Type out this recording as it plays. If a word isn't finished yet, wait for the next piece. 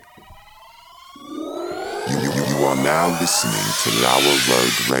are now listening to Lower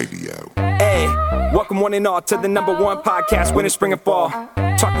Road Radio. Hey, welcome one and all to the #1 podcast, winter, spring, and fall.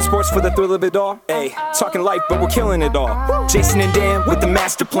 Talking sports for the thrill of it all. Hey, talking life, but we're killing it all. Jason and Dan with the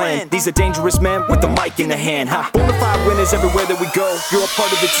master plan. These are dangerous men with the mic in the hand. Bonafide winners everywhere that we go. You're a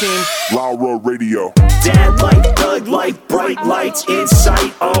part of the team. Lower Road Radio. Dad light, thug light, bright lights in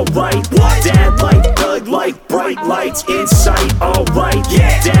sight. All right. What? Dad light, thug light, bright lights in sight. All right.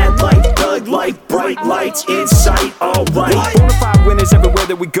 Yeah. Dad light, thug light, bright lights in sight. All right. Bonafide winners everywhere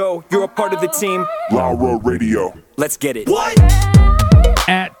that we go. You're a part of the team. Lower Road Radio. Let's get it. What?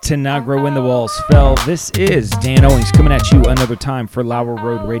 At Tanagra When the Walls Fell, this is Dan Owings coming at you another time for Lower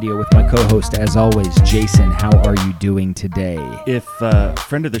Road Radio with my co-host, as always, Jason. How are you doing today? If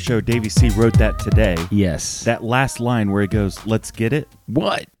friend of the show, Davey C, wrote that today, Yes. that last line where he goes, "Let's get it."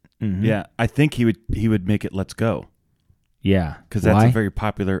 What? Mm-hmm. Yeah, I think he would make it "Let's go," Yeah. because that's Why? a very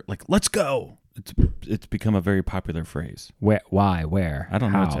popular, like "Let's go." It's become a very popular phrase. Why? Where? I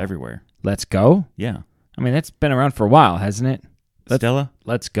don't know. How? It's everywhere. Let's go? Yeah, I mean, that's been around for a while, hasn't it? Stella,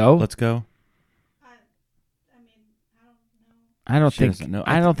 Let's go? let's go. I don't She think. doesn't know.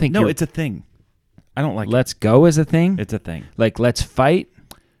 I don't think. No, you're- it's a thing. I don't like. Let's go is a thing. It's a thing. Like let's fight,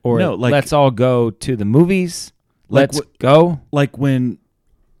 or No, like- let's all go to the movies. Like Let's go. Like when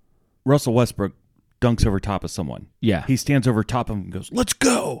Russell Westbrook dunks over top of someone. Yeah. He stands over top of him and goes, "Let's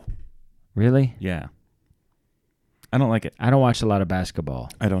go." Really? Yeah. I don't like it. I don't watch a lot of basketball.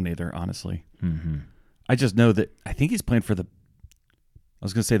 I don't either, honestly. Mm-hmm. I just know that I think he's playing for the. I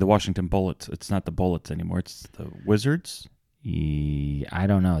was going to say the Washington Bullets. It's not the Bullets anymore. It's the Wizards. I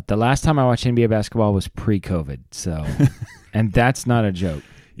don't know. The last time I watched NBA basketball was pre-COVID, so, and that's not a joke.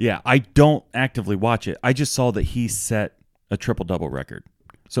 Yeah, I don't actively watch it. I just saw that he set a triple-double record.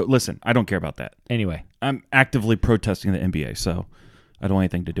 So listen, I don't care about that. Anyway, I'm actively protesting the NBA, so I don't want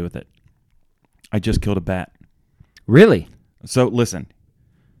anything to do with it. I just killed a bat. really? So listen,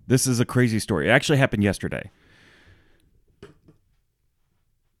 this is a crazy story. It actually happened yesterday.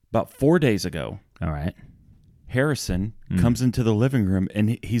 About 4 days ago, All right. Harrison comes into the living room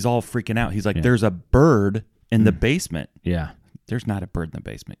and he's all freaking out. He's like, "There's a bird in the basement." Yeah. There's not a bird in the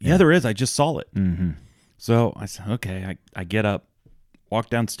basement. Yeah, there is. I just saw it. Mm-hmm. So I said, okay. I get up, walk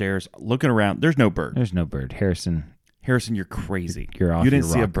downstairs, looking around. There's no bird. There's no bird. Harrison, Harrison, you're crazy. you're off You didn't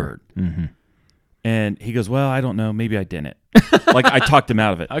your see a rocker. bird. Mm-hmm. And he goes, "Well, I don't know. Maybe I didn't." Like I talked him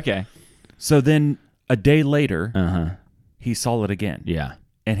out of it. Okay. So then a day later, Uh-huh. he saw it again. Yeah.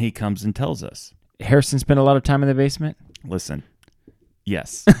 And he comes and tells us, Harrison spent a lot of time in the basement? "Listen,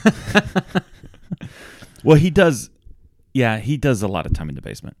 yes." Well, he does. Yeah, he does a lot of time in the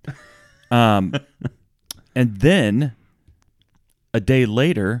basement. And then a day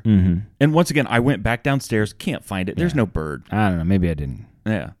later, and once again, I went back downstairs, can't find it. There's no bird. I don't know. Maybe I didn't.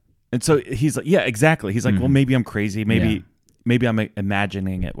 Yeah. And so he's like, yeah, exactly. He's like, well, maybe I'm crazy. Maybe I'm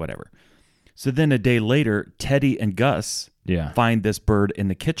imagining it, whatever. So then a day later, Teddy and Gus Yeah. find this bird in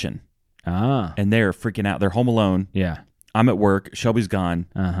the kitchen, Ah. and they're freaking out. They're home alone. Yeah. I'm at work. Shelby's gone.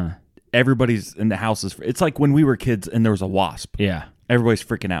 Uh-huh. Everybody's in the house. It's like when we were kids and there was a wasp. Yeah. Everybody's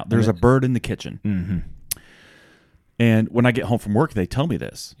freaking out. There's a bird in the kitchen. Mm-hmm. And when I get home from work, they tell me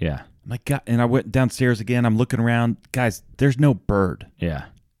this. Yeah. I'm like, God, and I went downstairs again. I'm looking around. Guys, there's no bird. Yeah.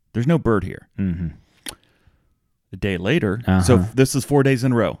 There's no bird here. Mm-hmm. A day later, Uh-huh. so this is 4 days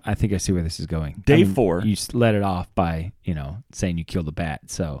in a row. I think I see where this is going. Day 4. You let it off by, saying you killed a bat.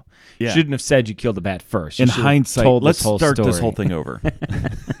 So you Yeah. shouldn't have said you killed a bat first. You In should have hindsight, told let's this whole start this story. whole thing over.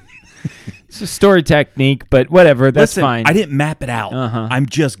 It's a story technique, but whatever. That's Listen, fine. I didn't map it out. Uh-huh. I'm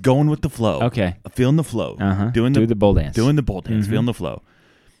just going with the flow. Okay. Feeling the flow. Uh-huh. Doing Do the bull dance. Doing the bull dance. Feeling the flow.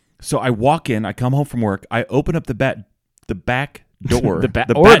 So I walk in. I come home from work. I open up the back door. the bat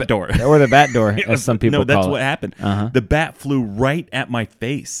door. Or the bat door, as some people No, that's call it. what happened. Uh-huh. The bat flew right at my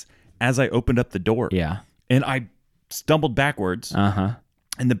face as I opened up the door. Yeah. And I stumbled backwards, Uh-huh.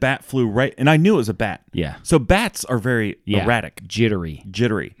 and the bat flew right. And I knew it was a bat. Yeah. So bats are very Yeah. erratic, Jittery.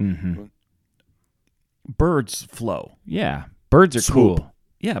 jittery. Mm-hmm. Birds flow. Yeah. Birds are Swoop. cool.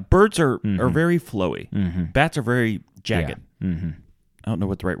 Yeah, birds are very flowy. Mm-hmm. Bats are very jagged. Yeah. Mm-hmm. I don't know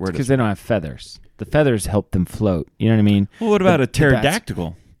what the right word Because is. they don't have feathers. The feathers help them float. You know what I mean? Well, what about The a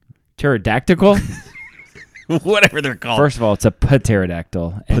pterodactyl? Pterodactyl? Whatever they're called. First of all, it's a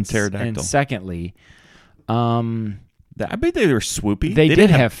pterodactyl. Pterodactyl. And secondly, I bet they were swoopy. they did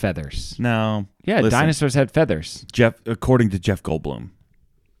didn't have feathers. No. Yeah, Listen, dinosaurs had feathers. according to Jeff Goldblum.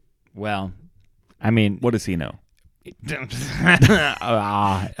 Well, I mean, What does he know? they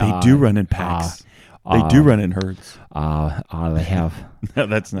They do run in packs. They do run in herds. They have No,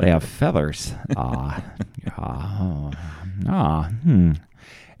 that's not. they have feathers.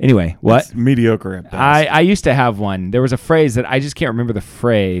 Anyway, what? It's mediocre at best. I used to have one. There was a phrase that I just can't remember the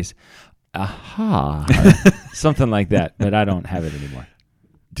phrase. Aha. Something like that, but I don't have it anymore.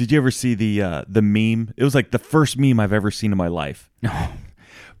 Did you ever see the meme? It was like the first meme I've ever seen in my life.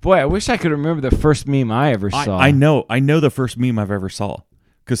 Boy, I wish I could remember the first meme I ever saw. I know the first meme I've ever saw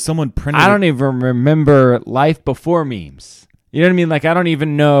because someone printed. I don't even remember life before memes. You know what I mean? Like, I don't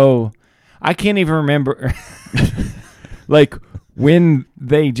even know. I can't even remember like when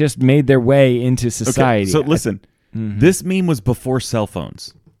they just made their way into society. Okay, so listen, this meme was before cell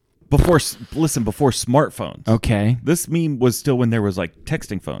phones. Before smartphones. Okay. This meme was still when there was like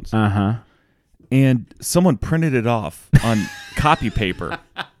texting phones. Uh-huh. And someone printed it off on copy paper,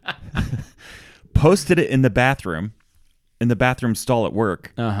 posted it in the bathroom stall at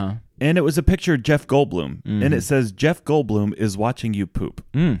work. Uh-huh. And it was a picture of Jeff Goldblum. And it says, Jeff Goldblum is watching you poop.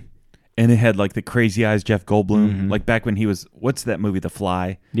 And it had like the crazy eyes Jeff Goldblum, like back when he was, what's that movie, The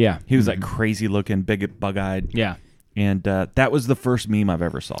Fly? Yeah. He was like crazy looking, big, bug-eyed. Yeah. And that was the first meme I've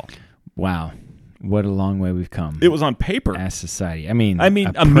ever saw. Wow. What a long way we've come. It was on paper. As society. I mean, a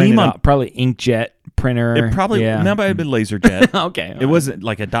meme on probably inkjet printer. It probably yeah. might have been LaserJet. Okay. It wasn't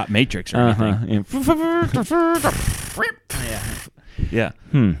like a dot matrix or anything. Yeah.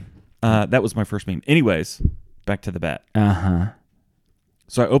 That was my first meme. Anyways, back to the bat. Uh-huh.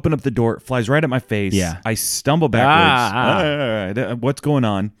 So I open up the door, it flies right at my face. Yeah. I stumble backwards. What's going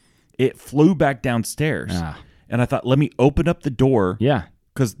on? It flew back downstairs. And I thought, let me open up the door. Yeah.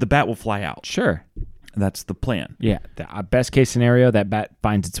 Because the bat will fly out. Sure. That's the plan. Yeah. The best case scenario, that bat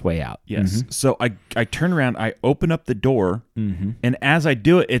finds its way out. Yes. So I turn around, I open up the door, and as I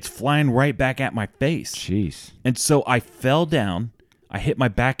do it, it's flying right back at my face. Jeez. And so I fell down. I hit my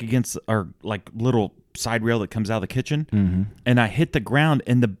back against our like little side rail that comes out of the kitchen, and I hit the ground,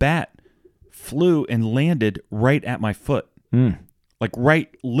 and the bat flew and landed right at my foot. Like right,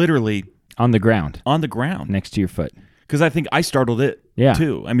 literally on the ground. On the ground. Next to your foot. Because I think I startled it, yeah.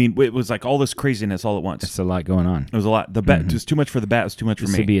 too. I mean, it was like all this craziness all at once. It's a lot going on. It was a lot. The bat it was too much for the bat. It was too much for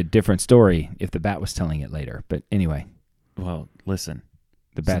me. This would be a different story if the bat was telling it later. But anyway. Well, listen.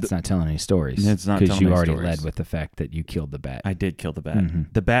 The bat's not telling any stories. It's not telling any stories. Because you already led with the fact that you killed the bat. I did kill the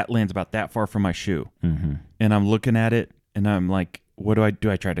bat. The bat lands about that far from my shoe. And I'm looking at it, and I'm like, what do I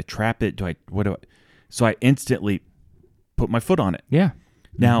do? I try to trap it? So I instantly put my foot on it. Yeah.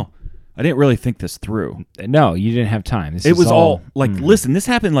 Now, I didn't really think this through. No, you didn't have time. It was all like, listen, this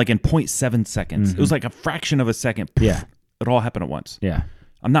happened like in 0.7 seconds. It was like a fraction of a second. Yeah. It all happened at once. Yeah.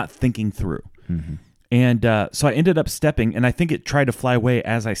 I'm not thinking through. And so I ended up stepping, and I think it tried to fly away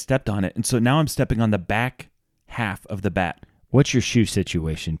as I stepped on it. And so now I'm stepping on the back half of the bat. What's your shoe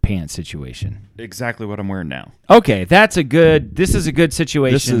situation, pants situation? Exactly what I'm wearing now. Okay, this is a good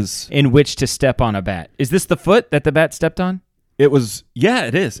situation in which to step on a bat. Is this the foot that the bat stepped on? It was, yeah,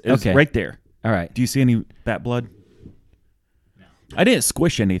 it is. It was right there. All right. Do you see any bat blood? No. I didn't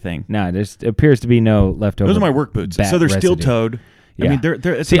squish anything. No, there appears to be no leftover. Those are my work boots. So they're steel-toed. Yeah. I mean,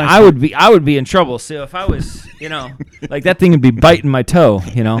 they're see, nice I would be in trouble. So if I was, like that thing would be biting my toe,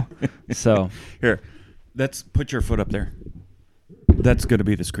 So here, let's put your foot up there. That's going to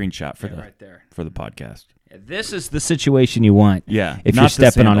be the screenshot for right there for the podcast. Yeah, this is the situation you want. Yeah, if you're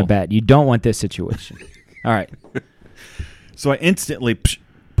stepping on a bat, you don't want this situation. All right. So I instantly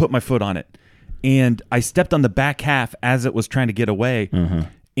put my foot on it, and I stepped on the back half as it was trying to get away,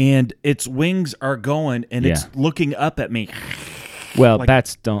 and its wings are going, and it's looking up at me. Well,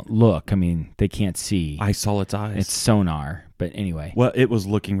 bats don't look. I mean, they can't see. I saw its eyes. It's sonar, but anyway. Well, it was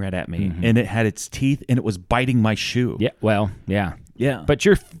looking right at me, and it had its teeth, and it was biting my shoe. Yeah, well, yeah. Yeah. But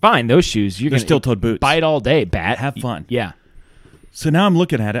you're fine. Those shoes, they're steel-toed boots. Bite all day, bat. Have fun. Yeah. So now I'm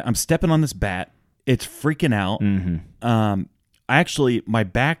looking at it. I'm stepping on this bat. It's freaking out. My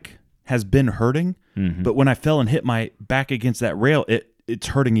back has been hurting, but when I fell and hit my back against that rail, it's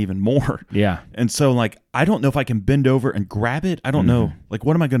hurting even more. Yeah. And so, like, I don't know if I can bend over and grab it. I don't know. Like,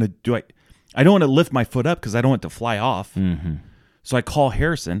 what am I going to do? I don't want to lift my foot up because I don't want it to fly off. So I call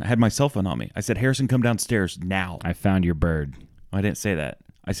Harrison. I had my cell phone on me. I said, Harrison, come downstairs now. I found your bird. I didn't say that.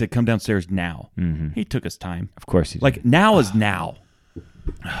 I said, come downstairs now. He took his time. Of course he did. Like, now is now.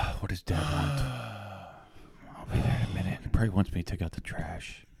 What does Dad want? I'll be there in a minute. He probably wants me to take out the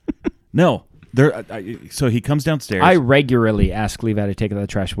trash. No. So he comes downstairs. I regularly ask Levi to take out the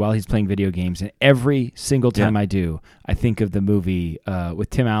trash while he's playing video games, and every single time I do, I think of the movie with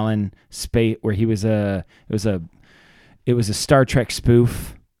Tim Allen, where he was it was a Star Trek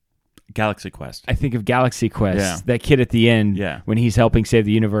spoof. Galaxy Quest. I think of Galaxy Quest. Yeah. That kid at the end when he's helping save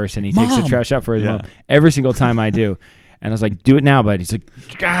the universe and he takes the trash out for his mom. Every single time I do. And I was like, do it now, bud. He's like,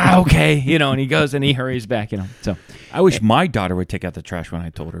 okay. And he goes and he hurries back, So, I wish my daughter would take out the trash when I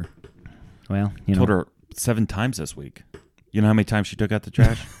told her. well, Told her 7 times this week. You know how many times she took out the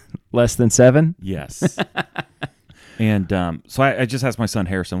trash? less than 7? Yes. And so I just asked my son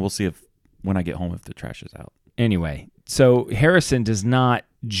Harrison. We'll see if when I get home if the trash is out. Anyway, so Harrison does not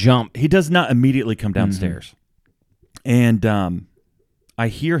jump. He does not immediately come downstairs. And I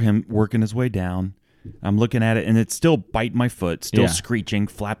hear him working his way down. I'm looking at it, and it's still biting my foot, still screeching,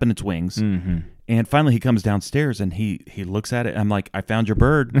 flapping its wings. And finally, he comes downstairs, and he looks at it. And I'm like, I found your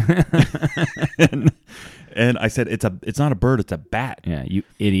bird. and I said, it's not a bird, it's a bat. Yeah, you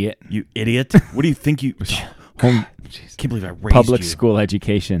idiot. You idiot. What do you think you... Can't believe I raised Public you. school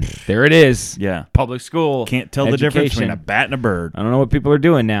education. There it is. Yeah. Public school. Can't tell the difference between a bat and a bird. I don't know what people are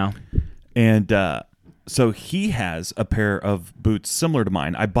doing now. And so he has a pair of boots similar to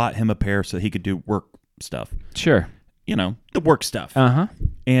mine. I bought him a pair so he could do work stuff. Sure. The work stuff. Uh-huh.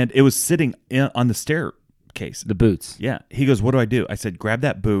 And it was sitting on the staircase. The boots. Yeah. He goes, what do I do? I said, grab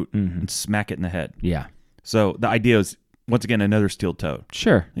that boot and smack it in the head. Yeah. So the idea is, once again, another steel toe.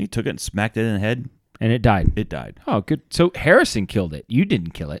 Sure. He took it and smacked it in the head. And it died. It died. Oh, good. So Harrison killed it. You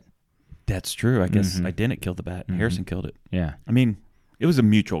didn't kill it. That's true. I guess I didn't kill the bat. Harrison killed it. Yeah. I mean, it was a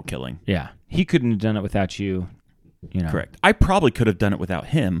mutual killing. Yeah. He couldn't have done it without you. Correct. I probably could have done it without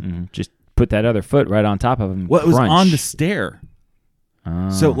him. Just put that other foot right on top of him. Well, it was Crunch. on the stair. Oh,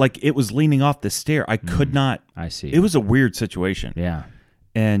 So, like, it was leaning off the stair. I could not. I see. It was a weird situation. Yeah.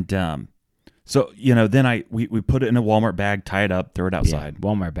 And so, then we put it in a Walmart bag, tie it up, throw it outside. Yeah.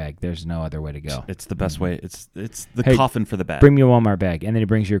 Walmart bag. There's no other way to go. It's the best way. It's the Hey, coffin for the bat. Bring me a Walmart bag. And then he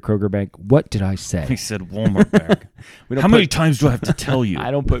brings you a Kroger bag. What did I He say? said Walmart bag. We don't How put- many times do I have to tell you?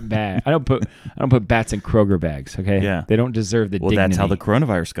 I don't put I don't put bats in Kroger bags, okay? Yeah. They don't deserve the Well, dignity. that's how the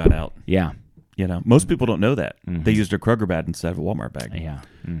coronavirus got out. Yeah. Most people don't know that. They used a Kroger bag instead of a Walmart bag. Yeah.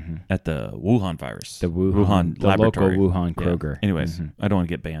 Mm-hmm. At the Wuhan virus. The Wuhan the laboratory. local Wuhan Yeah. Kroger. Anyways, I don't want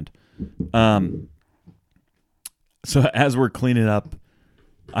to get banned. So as we're cleaning up,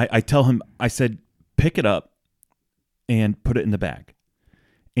 I tell him, I said, pick it up and put it in the bag.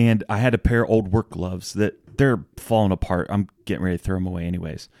 And I had a pair of old work gloves that they're falling apart. I'm getting ready to throw them away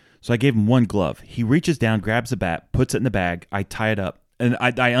anyways. So I gave him one glove. He reaches down, grabs a bat, puts it in the bag. I tie it up, and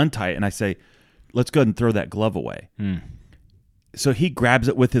I untie it, and I say, let's go ahead and throw that glove away. So he grabs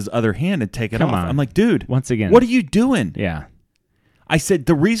it with his other hand and take it Come off. on. I'm like, dude, Once again. what are you doing? Yeah. I said,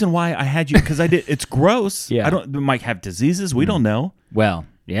 the reason why I had you, because it's gross. Yeah. We might have diseases. We don't know. Well,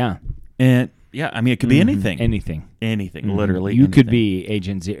 yeah. And yeah, I mean, it could be anything. Anything. Anything, literally. You could anything. be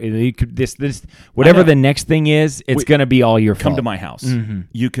Agent Zero. You could this whatever I know. the next thing is, it's going to be all your Come fault. to my house.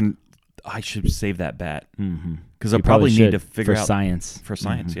 You can, I should save that bat. Because You I'll probably need should to figure for out. science. For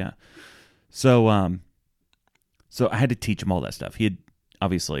science, yeah. So, so I had to teach him all that stuff. He had,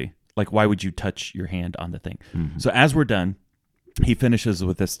 obviously, like, why would you touch your hand on the thing? So as we're done, he finishes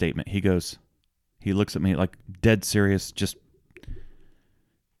with this statement. He goes, he looks at me like dead serious, just,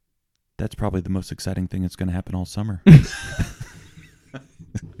 that's probably the most exciting thing that's going to happen all summer.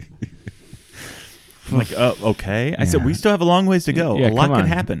 I'm like, oh, okay. I said, we still have a long ways to go. Yeah, a lot come could on.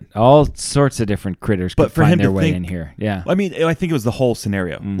 happen. All sorts of different critters But could for find him their to way think- in here. Yeah. I mean, I think it was the whole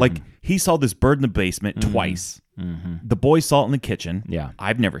scenario. Like, he saw this bird in the basement twice. The boys saw it in the kitchen. Yeah.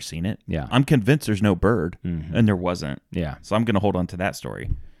 I've never seen it. Yeah. I'm convinced there's no bird, and there wasn't. Yeah. So I'm going to hold on to that story.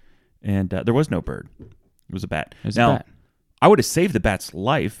 And there was no bird. It was a bat. It was a now, bat. I would have saved the bat's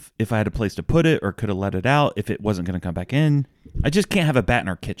life if I had a place to put it or could have let it out if it wasn't going to come back in. I just can't have a bat in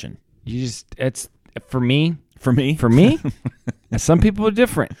our kitchen. It's for me. For me? For me, some people are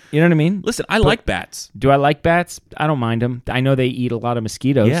different. You know what I mean? Listen, I like bats. Do I like bats? I don't mind them. I know they eat a lot of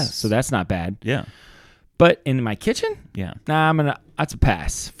mosquitoes, Yes. so that's not bad. Yeah. But in my kitchen, Yeah. nah, that's a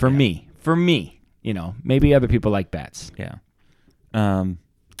pass for me. For me, maybe other people like bats. Yeah.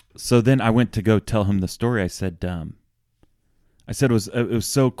 So then I went to go tell him the story. I said it was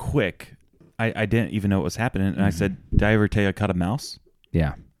so quick. I didn't even know what was happening. And I said, did I ever tell you I caught a mouse?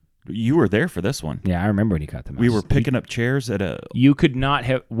 Yeah, You were there for this one. yeah, I remember when you caught the mouse. We were picking up chairs at a. You could not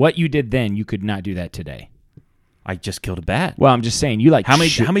have what you did then. You could not do that today. I just killed a bat. Well, I'm just saying you like How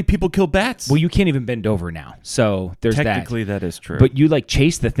many people kill bats? Well, you can't even bend over now. So there's Technically, that is true. But you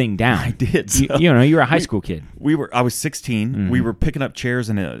chased the thing down. I did. You, So you're a high school kid. I was 16. We were picking up chairs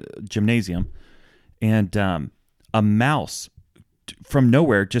in a gymnasium, and a mouse from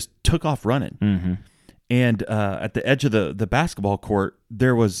nowhere just took off running. And at the edge of the basketball court,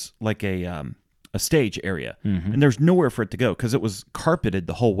 there was like a stage area, and there's nowhere for it to go because it was carpeted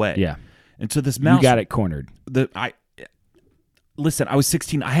the whole way. Yeah. And so this mouse, You got it cornered. Listen, I was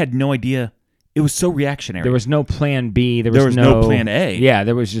 16. I had no idea it was so reactionary. There was no plan B. There There was was no plan A. Yeah,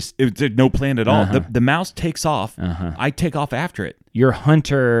 there was just It was no plan at all. The mouse takes off. I take off after it. your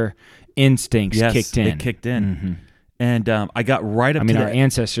hunter instincts kicked in. It kicked in. And I got right up I mean, to our that.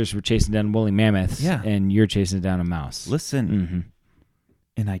 ancestors were chasing down woolly mammoths, Yeah. and you're chasing down a mouse. Listen.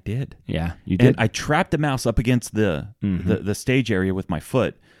 And I did. Yeah, you did. And I trapped the mouse up against the stage area with my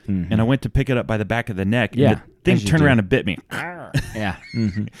foot. And I went to pick it up by the back of the neck. Yeah, And the thing as you turned do. around and bit me. yeah.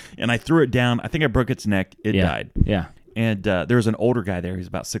 And I threw it down. I think I broke its neck. It Yeah. died. Yeah. And there was an older guy there. He was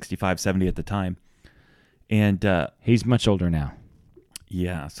about 65, 70 at the time. And He's much older now.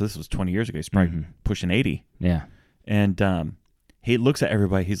 yeah, so this was 20 years ago. He's probably pushing 80. Yeah. And he looks at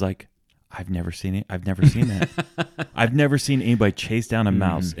everybody. He's like, I've never seen it. I've never seen that. I've never seen anybody chase down a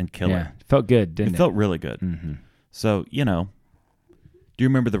mouse and kill Yeah. it. Felt good, didn't It it? felt really good. So, do you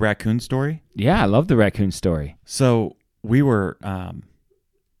remember the raccoon story? Yeah, I love the raccoon story. So we were,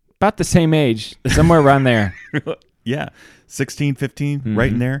 About the same age, somewhere around there. 16, 15,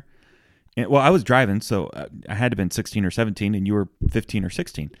 right in there. And, well, I was driving, so I had to have been 16 or 17, and you were 15 or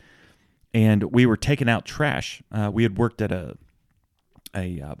 16. And we were taking out trash. We had worked at a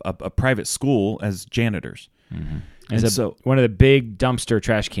private school as janitors. And It's so one of the big dumpster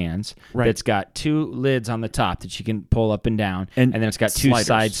trash cans Right. that's got two lids on the top that you can pull up and down, And and then it's got two sliders.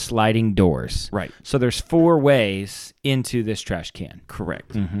 side sliding doors. Right. So there's 4 ways into this trash can.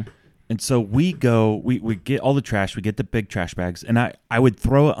 correct. And so we go, we get all the trash, we get the big trash bags, and I would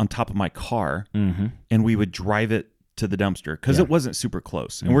throw it on top of my car, and we would drive it to the dumpster because it wasn't super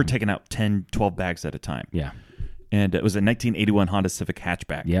close. And we're taking out 10, 12 bags at a time. Yeah. And it was a 1981 Honda Civic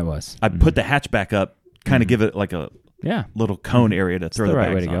hatchback. Yeah, it was. I put the hatchback up, kind of give it like a Yeah. little cone area to throw the the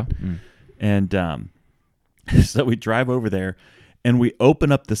right bags way to on. go. And so we drive over there, and we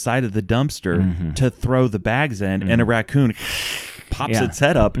open up the side of the dumpster to throw the bags in, and a raccoon pops Yeah. its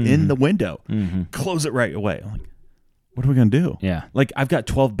head up in the window, close it right away. I'm like, what are we going to do? Yeah. Like, I've got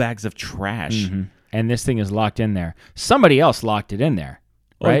 12 bags of trash. And this thing is locked in there. Somebody else locked it in there,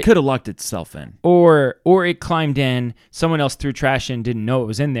 Well, right? it could have locked itself in. Or it climbed in, someone else threw trash in, didn't know it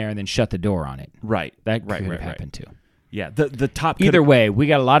was in there, and then shut the door on it. Right. That right, could right, have right. happened too. Yeah. The top. Either way, we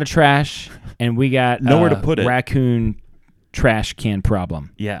got a lot of trash, and we got Nowhere to put it. raccoon trash can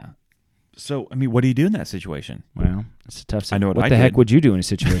problem. Yeah. So, I mean, what do you do in that situation? Well, it's a tough situation. I know what I the heck did. would you do in a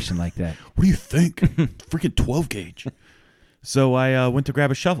situation like that? What do you think? Freaking 12 gauge. So I went to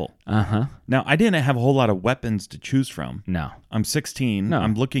grab a shovel. Uh-huh. Now, I didn't have a whole lot of weapons to choose from. No. I'm 16. No.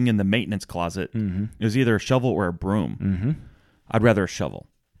 I'm looking in the maintenance closet. It was either a shovel or a broom. I'd rather a shovel.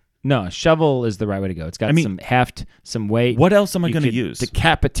 No, a shovel is the right way to go. It's got I mean, some heft, some weight. What else am I You going to could use?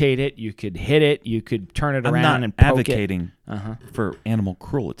 Decapitate it. You could hit it. You could turn it I'm around not and poke advocating for animal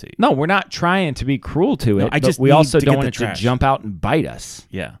cruelty. it. No, we're not trying to be cruel to it. I but just we need also to don't get want the it trash. to jump out and bite us.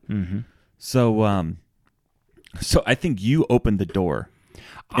 Yeah. So, so I think you opened the door,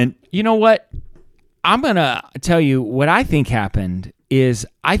 and You know what? I'm going to tell you what I think happened is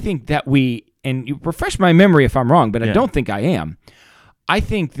I think that and you refresh my memory if I'm wrong, but I Yeah. don't think I am. I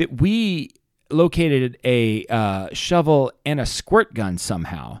think that we located a shovel and a squirt gun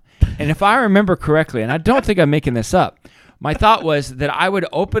somehow. And if I remember correctly, and I don't think I'm making this up, my thought was that I would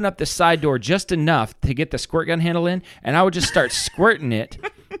open up the side door just enough to get the squirt gun handle in, and I would just start squirting it,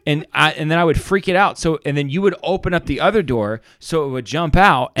 and then I would freak it out. And then you would open up the other door so it would jump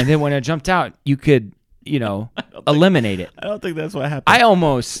out, and then when it jumped out, you could, eliminate it. I don't think that's what happened.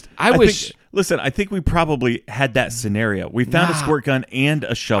 I wish. Listen, I think we probably had that scenario. We found a Nah. squirt gun and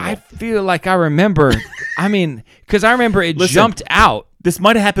a shovel. I feel like I remember. Because I remember it Listen. jumped out. This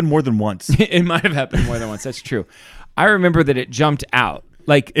might have happened more than once. It might have happened more than once. That's true. I remember that it jumped out.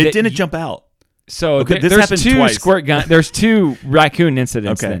 Like It didn't jump out. So Okay, this there's happened 2 twice. squirt gun. There's 2 raccoon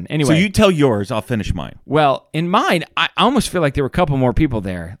incidents. Okay. Then anyway, So you tell yours. I'll finish mine. well, in mine, I almost feel like there were a couple more people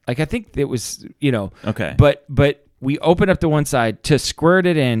there. Like I think it was, Okay. But we opened up the one side to squirt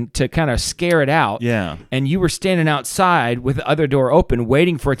it in to kind of scare it out. Yeah. And you were standing outside with the other door open,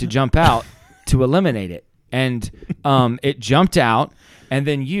 waiting for it to jump out to eliminate it. And it jumped out, and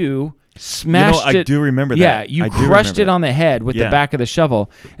then you smashed I it. do remember that. Yeah, you I do crushed remember it that. on the head with Yeah. the back of the shovel,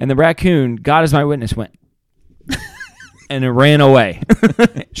 and the raccoon, God is my witness, went and it ran away.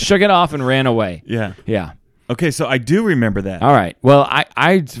 Shook it off and ran away. Yeah. Yeah. Okay, so I do remember that. All right. Well,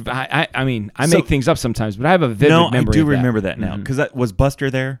 I mean, I So- make things up sometimes, but I have a vivid No, I memory do of that. remember that now. Because was Buster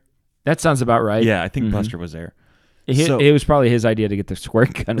there? That sounds about right. Yeah, I think Buster was there. So- It was probably his idea to get the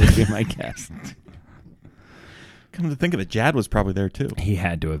squirt gun, would be my guess. Come to think of it, Jad was probably there too. He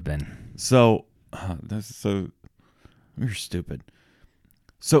had to have been. So, you're stupid.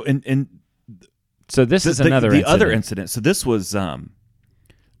 So, So this is the another the other incident. incident. So this was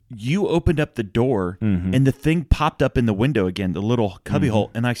you opened up the door and the thing popped up in the window again, the little cubby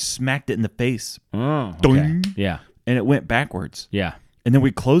hole, and I smacked it in the face. Oh, okay. Doing. Yeah. And it went backwards. Yeah. And then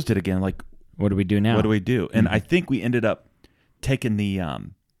we closed it again. Like, What do we do now? what do we do? And I think we ended up taking the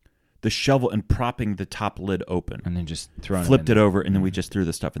shovel and propping the top lid open. And then just throwing Flipped it over, and then we just threw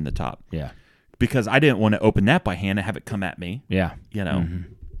the stuff in the top. Yeah. Because I didn't want to open that by hand and have it come at me. Yeah. You know,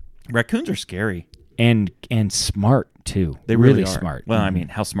 raccoons are scary. And smart too. They really are. smart. Well, I mean,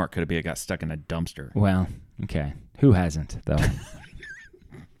 how smart could it be? It got stuck in a dumpster. Well, okay. Who hasn't though?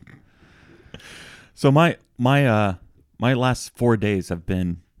 So my last 4 days have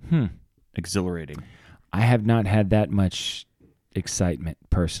been exhilarating. I have not had that much excitement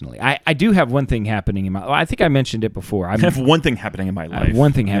personally. I do have one thing happening in my. Well, I think I mentioned it before. I have one thing happening in my life. I have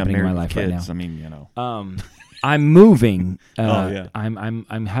one thing You know, happening in my married life with right kids, now. I mean, you know. I'm moving. Yeah. I'm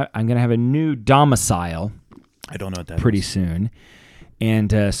going to have a new domicile I don't know what that pretty is. soon,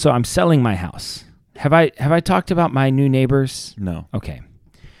 and so I'm selling my house. Have I talked about my new neighbors? No. Okay.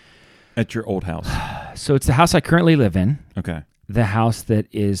 At your old house. So it's the house I currently live in. Okay. The house that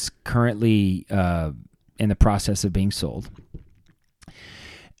is currently in the process of being sold.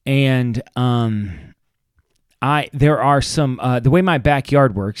 And there are some the way my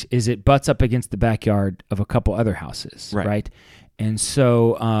backyard works is it butts up against the backyard of a couple other houses, right? And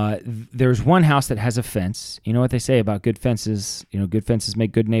so there's one house that has a fence. You know what they say about good fences? You know, good fences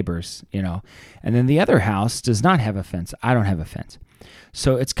make good neighbors. You know, and then the other house does not have a fence. I don't have a fence,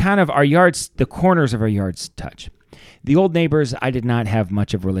 so it's kind of our yards. The corners of our yards touch. The old neighbors, I did not have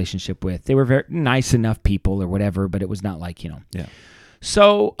much of a relationship with. They were very nice enough people or whatever, but it was not like, you know. Yeah.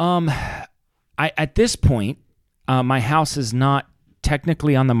 So at this point, my house is not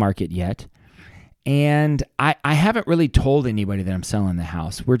technically on the market yet. And I haven't really told anybody that I'm selling the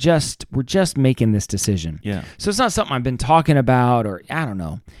house. We're just making this decision. Yeah. So it's not something I've been talking about, or I don't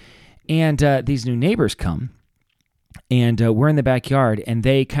know. And these new neighbors come, and we're in the backyard, and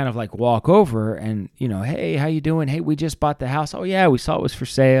they kind of like walk over and, you know, hey, how you doing? Hey, we just bought the house. Oh yeah, we saw it was for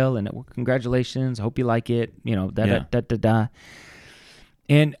sale, and congratulations. I hope you like it. You know, da.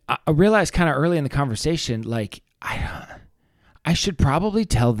 And I realized kind of early in the conversation, like I should probably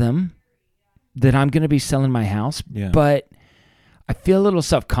tell them that I'm going to be selling my house, but I feel a little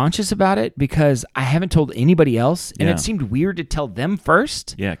self-conscious about it because I haven't told anybody else, and it seemed weird to tell them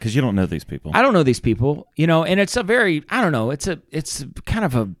first. Yeah, because you don't know these people. I don't know these people, you know, and it's a very, I don't know, it's kind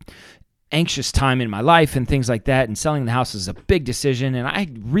of a anxious time in my life and things like that, and selling the house is a big decision, and I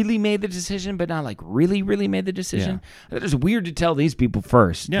really made the decision, but not like really, really made the decision. Yeah. It's weird to tell these people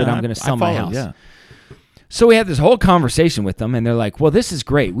first that I'm going to sell my house. Yeah. So we had this whole conversation with them, and they're like, well, this is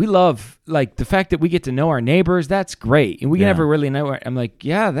great. We love, like, the fact that we get to know our neighbors. That's great. And we never really know. I'm like,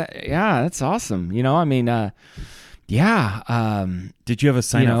 that's awesome. You know, I mean, Did you have a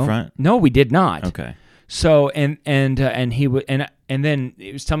sign up front? No, we did not. Okay. So, and he would, and then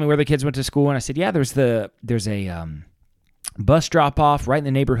he was telling me where the kids went to school, and I said, yeah, there's a bus drop off right in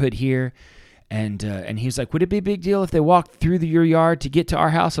the neighborhood here. And he was like, would it be a big deal if they walked through your yard to get to our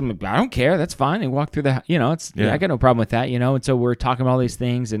house? I'm like, I don't care. That's fine. They walk through I got no problem with that, you know? And so we're talking about all these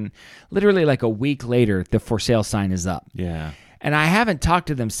things, and literally like a week later, the for sale sign is up. Yeah. And I haven't talked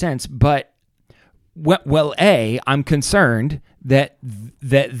to them since, but I'm concerned that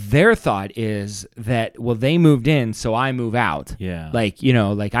their thought is that, well, they moved in, so I move out. Yeah. Like, you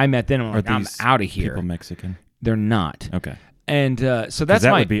know, like I met them, and I'm out of here. People Mexican? They're not. Okay. And so that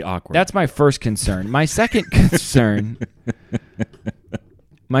would be awkward. That's my first concern. My second concern,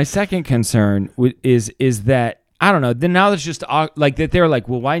 is that I don't know. Then now there's just like that. They're like,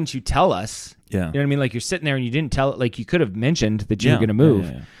 well, why didn't you tell us? Yeah. You know what I mean? Like you're sitting there and you didn't tell it. Like you could have mentioned that you were going to move.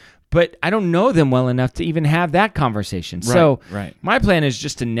 Yeah. But I don't know them well enough to even have that conversation. So my plan is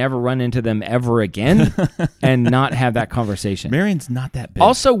just to never run into them ever again and not have that conversation. Marion's not that big.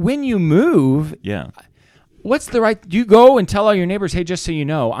 Also, when you move, what's the right? Do you go and tell all your neighbors, hey, just so you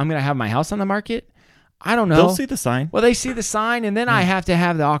know, I'm going to have my house on the market? I don't know. They'll see the sign. Well, they see the sign, and then I have to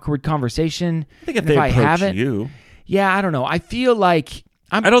have the awkward conversation. I think if they approach you. Yeah, I don't know. I feel like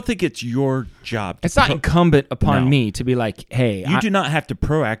I don't think it's your job. It's not incumbent upon me to be like, hey. You do not have to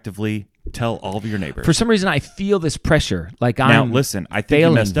proactively tell all of your neighbors. For some reason, I feel this pressure. Like now, listen, I think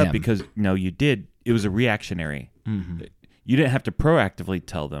you messed up them. because, no, you did. It was a reactionary. Mm-hmm. You didn't have to proactively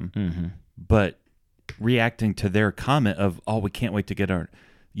tell them, but reacting to their comment of, oh, we can't wait to get our,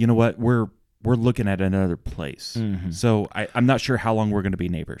 you know what, we're looking at another place. Mm-hmm. So I'm not sure how long we're going to be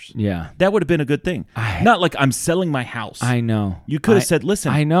neighbors. Yeah. That would have been a good thing. Not like I'm selling my house. I know. You could have said,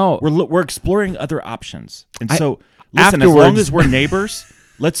 listen. I know. We're exploring other options. And so, listen, as long as we're neighbors,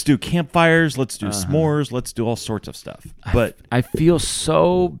 let's do campfires, let's do s'mores, let's do all sorts of stuff. But I feel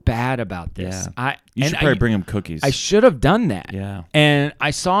so bad about this. yeah, you should probably bring him cookies. I should have done that. Yeah. And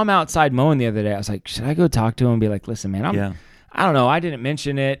I saw him outside mowing the other day. I was like, should I go talk to him and be like, listen, man, I don't know. I didn't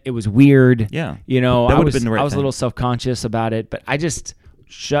mention it. It was weird. Yeah. You know, That I would've was been the right a thing. little self-conscious about it, but I just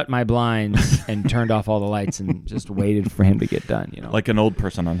shut my blinds and turned off all the lights and just waited for him to get done, you know. like an old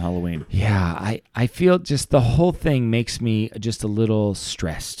person on Halloween. Yeah, I feel just the whole thing makes me just a little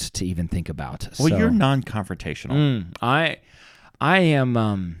stressed to even think about. Well, So, you're non-confrontational. I am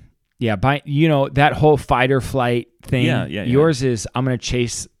by that whole fight or flight thing. Yeah. Yours is I'm going to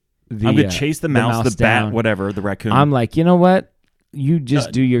chase the I'm going to chase the mouse, the bat, down. whatever, the raccoon. I'm like, you know what? You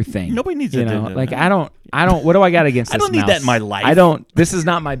just do your thing. nobody needs you to know, do like that. I don't. What do I got against I this don't need mouse? that in my life. I don't. This is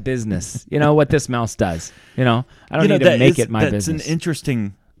not my business. You know what this mouse does. You know, I don't need to make it my business. That's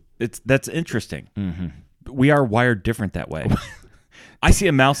interesting. That's interesting. Mm-hmm. We are wired different that way. I see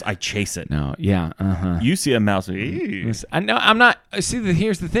a mouse, I chase it. No, yeah, You see a mouse. I know. I'm not. See,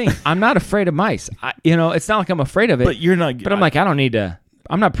 here's the thing. I'm not afraid of mice. It's not like I'm afraid of it. But you're not. But I'm like, I don't need to.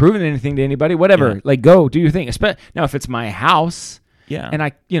 I'm not proving anything to anybody. Whatever. Yeah. Like, go do your thing. Now, if it's my house. Yeah. And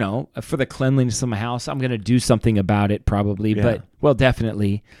I, for the cleanliness of my house, I'm going to do something about it probably, Yeah. but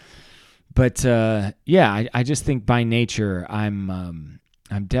definitely. But I just think by nature I'm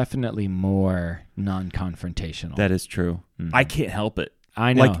definitely more non-confrontational. That is true. Mm-hmm. I can't help it.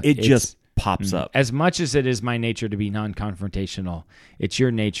 I know. Like it just pops up. As much as it is my nature to be non-confrontational, it's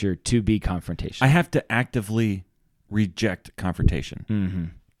your nature to be confrontational. I have to actively reject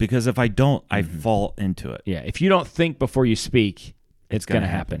confrontation. Because if I don't, I fall into it. Yeah. If you don't think before you speak, it's going to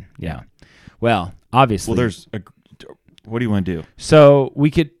happen. Yeah. Well, obviously. Well, what do you want to do? So we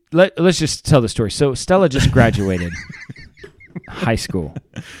could let's just tell the story. So Stella just graduated high school,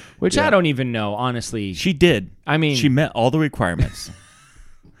 which I don't even know, honestly. She did. I mean, she met all the requirements.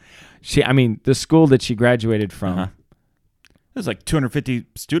 The school that she graduated from. There's like 250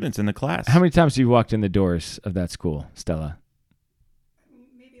 students in the class. How many times have you walked in the doors of that school, Stella?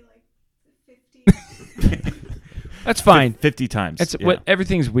 Maybe like 50. That's fine. 50 times.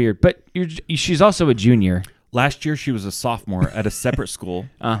 Everything's weird, but she's also a junior. Last year, she was a sophomore at a separate school.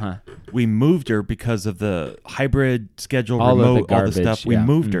 We moved her because of the hybrid schedule, remote, all the stuff. We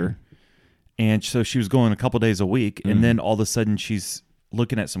moved her, and so she was going a couple days a week, and then all of a sudden, she's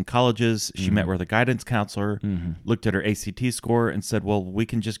looking at some colleges. She met with a guidance counselor, looked at her ACT score, and said, well, we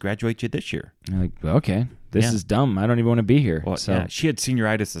can just graduate you this year. I'm like, okay, this is dumb. I don't even want to be here. Well, so she had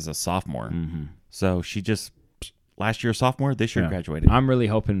senioritis as a sophomore, so she just... Last year sophomore, this year graduated. I'm really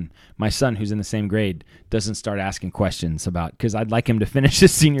hoping my son, who's in the same grade, doesn't start asking questions because I'd like him to finish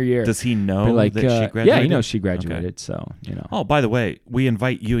his senior year. Does he know that she graduated? Yeah, he knows she graduated. Okay. So Oh, by the way, we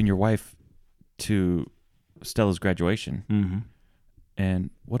invite you and your wife to Stella's graduation. And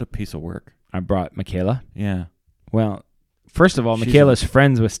what a piece of work! I brought Michaela. Yeah. Well, first of all, Michaela's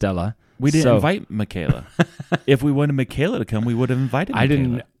friends with Stella. We didn't invite Michaela. If we wanted Michaela to come, we would have invited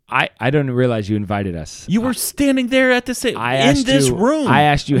Michaela. I didn't realize you invited us. You were standing there at the same in this room. I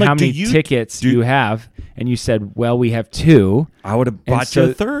asked you how many tickets you have, and you said, "Well, we have 2." I would have bought you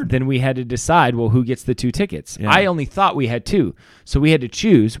a third. Then we had to decide, well, who gets the 2 tickets? Yeah. I only thought we had 2, so we had to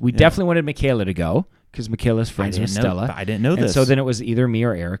choose. We definitely wanted Michaela to go because Michaela's friends with Stella. I didn't know this. And so then it was either me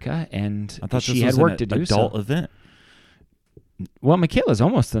or Erica, and I thought she this had was work an to do. Adult event. Well, Michaela's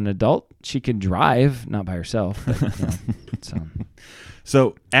almost an adult. She can drive, not by herself. But,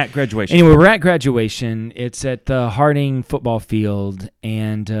 So at graduation. Anyway, we're at graduation. It's at the Harding football field,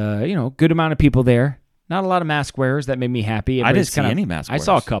 and good amount of people there. Not a lot of mask wearers. That made me happy. I didn't see any mask wearers. I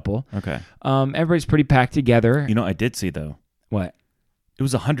saw a couple. Okay. Everybody's pretty packed together. I did see though. What? It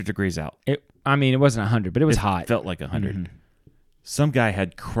was 100 degrees out. It wasn't 100, but it was hot. Felt like 100. Some guy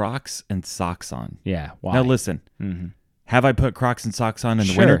had Crocs and socks on. Yeah. Why? Now listen. Have I put Crocs and socks on in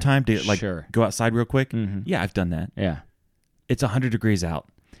the wintertime to go outside real quick? Yeah, I've done that. Yeah. It's 100 degrees out.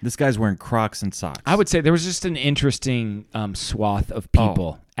 This guy's wearing Crocs and socks. I would say there was just an interesting swath of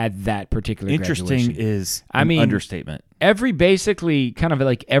people at that particular Interesting graduation. is an understatement. Basically kind of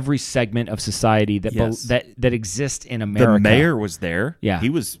like every segment of society that exists in America. The mayor was there. Yeah. He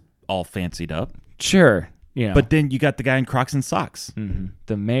was all fancied up. Sure. But then you got the guy in Crocs and socks.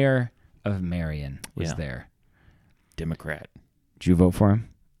 The mayor of Marion was there. Democrat. Did you vote for him?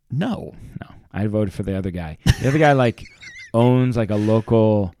 No. I voted for the other guy. The other guy owns a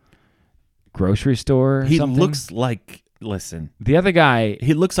local grocery store or something. He looks like, listen. The other guy.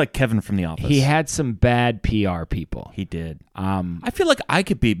 He looks like Kevin from The Office. He had some bad PR people. He did. I feel like I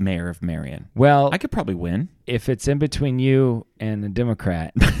could be mayor of Marion. Well. I could probably win. If it's in between you and a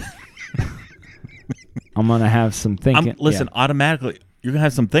Democrat, I'm going to have some thinking. Automatically, You're gonna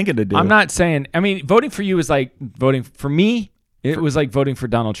have some thinking to do. I'm not saying. I mean, voting for you is like voting for me. It was like voting for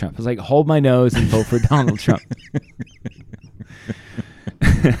Donald Trump. It was like hold my nose and vote for Donald Trump.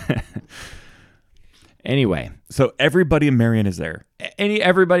 Anyway, So everybody in Marion is there.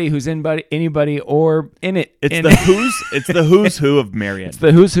 everybody who's anybody or in it. It's in the It's the who's who of Marion. It's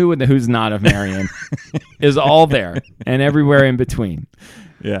the who's who and the who's not of Marion is all there and everywhere in between.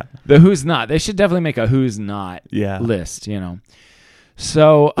 Yeah. The who's not. They should definitely make a who's not Yeah. list. You know.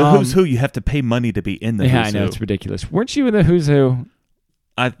 So The who's who. You have to pay money to be in the. Yeah, who's I know who. it's ridiculous. Weren't you in the who's who?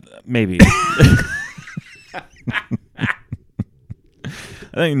 Maybe.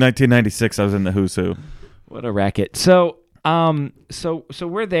 I think in 1996 I was in the who's who. What a racket. So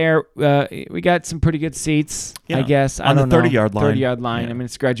we're there. We got some pretty good seats, Yeah. I guess. On the 30-yard line. 30-yard line. Yeah. I mean,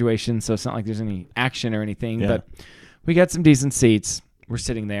 it's graduation, so it's not like there's any action or anything. Yeah. But we got some decent seats. We're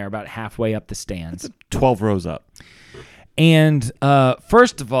sitting there about halfway up the stands. 12 rows up. And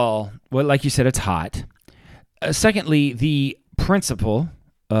first of all, well, like you said, it's hot. Secondly, the principal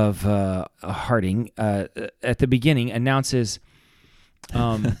of Harding at the beginning announces,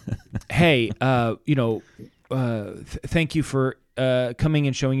 "Hey, thank you for coming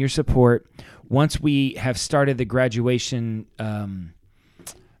and showing your support. Once we have started the graduation, what's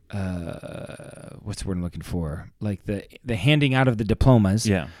the word I'm looking for? Like the handing out of the diplomas.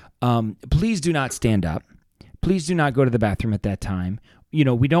 Yeah. Please do not stand up. Please do not go to the bathroom at that time. We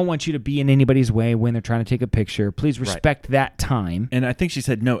don't want you to be in anybody's way when they're trying to take a picture. Please respect that time. And I think she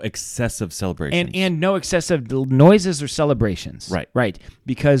said no excessive celebrations. And no excessive noises or celebrations. Right. Right.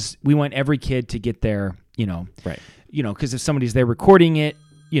 Because we want every kid to get there, Right. because if somebody's there recording it,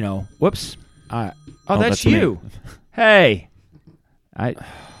 whoops. That's me. you. Hey.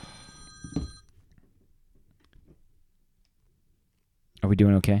 Are we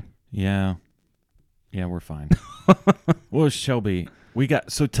doing okay? Yeah. Yeah, we're fine. Well, Shelby,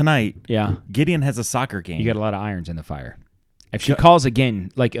 so tonight, Yeah. Gideon has a soccer game. You got a lot of irons in the fire. If she calls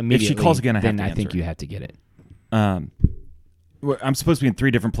again, like immediately, calls again, I have then to I think answer. you have to get it. I'm supposed to be in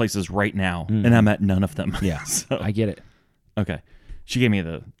 3 different places right now, and I'm at none of them. Yeah, So, I get it. okay. She gave me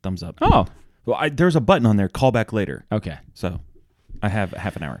the thumbs up. Oh, Well, there's a button on there, call back later. okay. So I have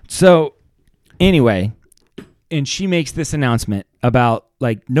half an hour. So anyway, and she makes this announcement about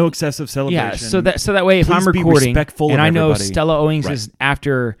like No excessive celebration. yeah. So that way, if Please I'm be recording respectful and of I know everybody. Stella Owings Right. is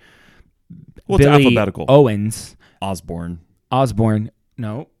after Well, it's Billy alphabetical. Owens Osborne.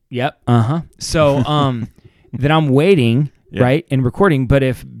 No. Yep. So then I'm waiting. Yeah. Right, and recording. But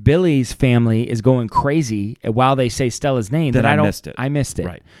if Billy's family is going crazy while they say Stella's name, Then then I don't. missed it. I missed it.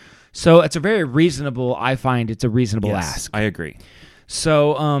 Right. So it's a very reasonable. I find it's a reasonable Yes, ask. I agree.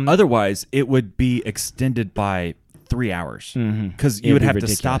 So Otherwise, it would be extended by 3 hours because It'd you would be have to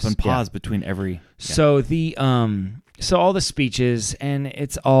ridiculous. stop and Yeah. pause between every. So the so all the speeches and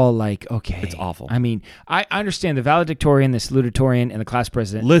it's all like okay, It's awful. I mean, I understand the valedictorian, the salutatorian, and the class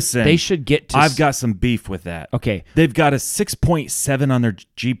president. Listen, they should get to. I've got some beef with that. Okay. They've got a 6.7 on their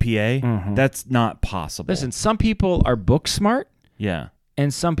GPA. That's not possible. Listen, some people are book smart, Yeah.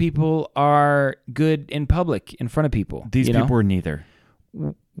 and some people are good in public in front of people. These you know? people were neither.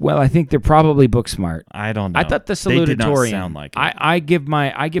 Well, I think they're probably book smart. I don't know. I thought the They salutatorian. did not sound like it. I give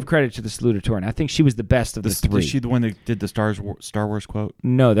credit to the salutatorian. I think she was the best of the three. Is she the one that did the Star Wars quote?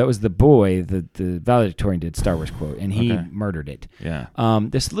 No, that was the boy. The valedictorian did Star Wars quote, and he Okay. murdered it. Yeah.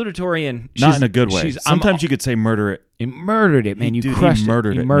 The salutatorian, Not in a good way. she's- Sometimes you could say murder it. he murdered it, man. You Dude, crushed he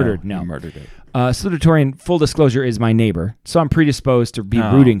murdered it. it. You murdered. No, No, he murdered it. Salutatorian, full disclosure, is my neighbor, so I'm predisposed to be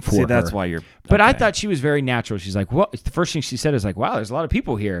Oh, rooting for see, her. that's why you're. But I okay. thought she was very natural. She's like, "What?" The first thing she said is like, "Wow, there's a lot of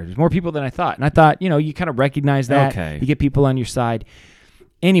people here. There's more people than I thought." And I thought, you kind of recognize that. Okay. You get people on your side.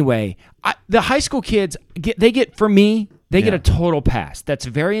 Anyway, the high school kids get They get Yeah. a total pass. That's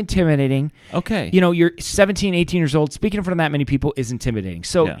very intimidating. Okay. You're 17, 18 years old. Speaking in front of that many people is intimidating.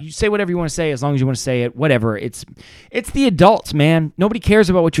 So Yeah. you say whatever you want to say as long as you want to say it, whatever. It's the adults, man. Nobody cares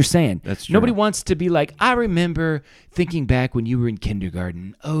about what you're saying. That's true. Nobody wants to be like, I remember thinking back when you were in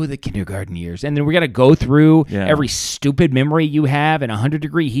kindergarten. Oh, the kindergarten years. And then we got to go through Yeah. every stupid memory you have in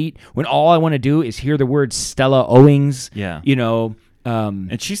 100-degree heat when all I want to do is hear the word Stella Owings. Yeah.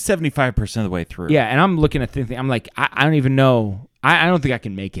 And she's 75% of the way through. yeah, and I'm looking at things. I'm like, I don't even know. I don't think I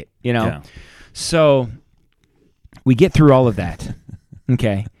can make it. Yeah. So we get through all of that,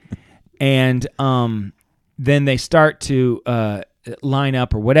 okay, and then they start to line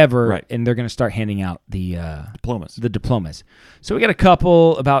up or whatever, Right. and they're going to start handing out the Diplomas. diplomas. So we got a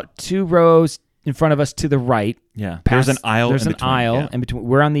couple about 2 rows in front of us to the right. Yeah. Past- There's an aisle There's in an between. aisle Yeah. in between.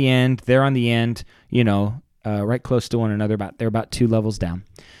 We're on the end. They're on the end. Right close to one another. They're about 2 levels down,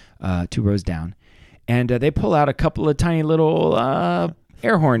 2 rows down, and they pull out a couple of tiny little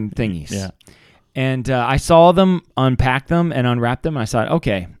air horn thingies. Yeah. And I saw them unpack them and unwrap them. And I thought,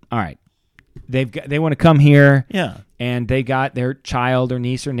 okay, all right, they want to come here. Yeah. And they got their child or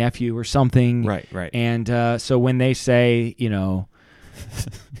niece or nephew or something. Right. And so when they say,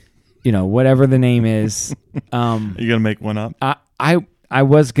 whatever the name is, Are you gonna make one up? I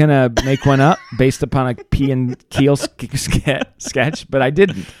was gonna make one up based upon a P and Keel sketch, but I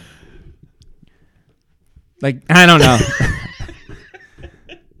didn't. Like, I don't know.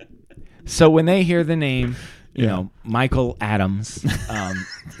 So when they hear the name, Michael Adams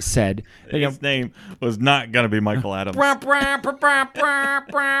said, His name was not gonna be Michael Adams. Yeah.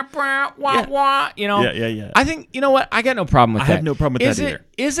 I think, you know what? I got no problem with I that. have no problem with that either.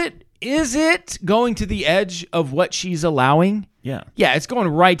 Is it going to the edge of what she's allowing? Yeah. Yeah, it's going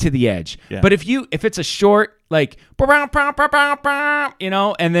right to the edge. Yeah. But if it's a short, like, and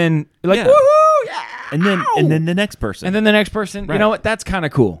then you're like, Yeah. woohoo, yeah. And then the next person. And then the next person, you Right. know what? That's kind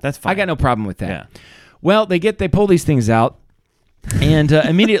of cool. That's fine. I got no problem with that. Yeah. Well, they pull these things out, and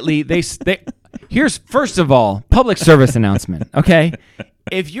immediately here's, first of all, public service announcement. Okay,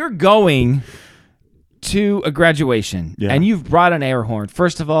 if you're going to a graduation and you've brought an air horn,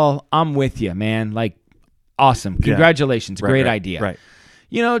 first of all, I'm with you, man. Like, awesome, congratulations, great idea. Right.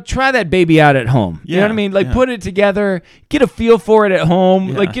 Try that baby out at home. You know what I mean? Like, put it together, get a feel for it at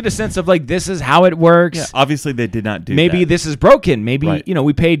home, like, get a sense of, like, this is how it works. Yeah. Obviously, they did not do Maybe that. this is broken. Maybe, Right.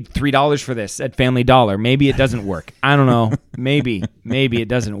 we paid $3 for this at Family Dollar. Maybe it doesn't work. I don't know. Maybe it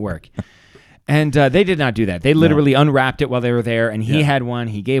doesn't work. And they did not do that. They literally unwrapped it while they were there, and he had one.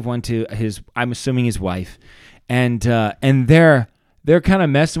 He gave one to I'm assuming his wife. And they're kind of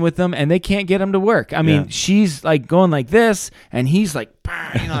messing with them, and they can't get them to work. I mean, she's like going like this, and he's like,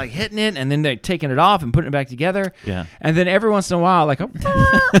 like hitting it, and then they're taking it off and putting it back together. Yeah. And then every once in a while, like a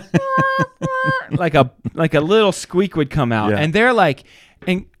like a little squeak would come out, Yeah. and they're like,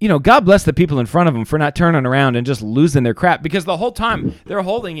 and God bless the people in front of them for not turning around and just losing their crap, because the whole time they're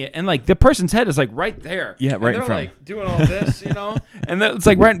holding it, and like the person's head is like right there. Yeah, And right in they're front. like doing all this, and then it's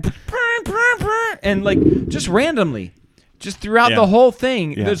like right, and like just randomly. Just throughout Yeah. the whole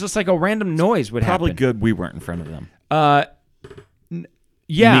thing, Yeah. there's just like a random noise would Probably happen. good we weren't in front of them.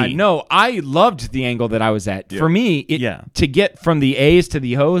 Yeah, Me. no, I loved the angle that I was at. For me, to get from the A's to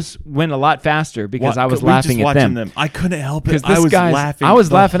the O's went a lot faster because I was We just laughing at watching them. I couldn't help it. Because I was laughing. I was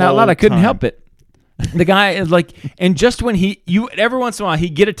the laughing out loud. whole I couldn't time. help it. The guy is like, and just when every once in a while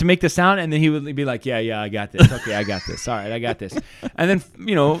he'd get it to make the sound, and then he would be like, yeah, I got this. Okay, I got this. All right, I got this. And then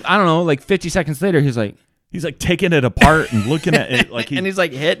I don't know, like 50 seconds later, he's like taking it apart and looking at it like and he's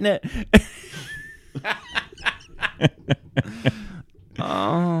like hitting it.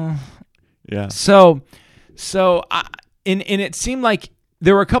 yeah. So and it seemed like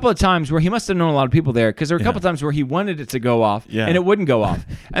there were a couple of times where he must have known a lot of people there, because there were a couple of times where he wanted it to go off and it wouldn't go off.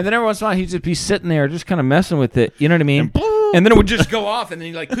 And then every once in a while he'd just be sitting there just kind of messing with it. You know what I mean? And then it would just go off, and then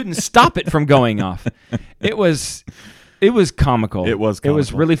he like couldn't stop it from going off. It was comical. It was It was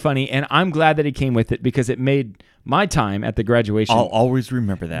comical. really funny, and I'm glad that he came with it, because it made my time at the graduation. I'll always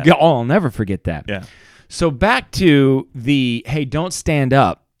remember that. I'll never forget that. Yeah. So back to the, hey, don't stand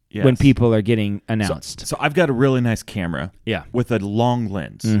up Yes. when people are getting announced. So I've got a really nice camera. Yeah. With a long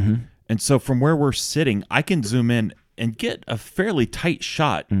lens. Mm-hmm. And so from where we're sitting, I can zoom in and get a fairly tight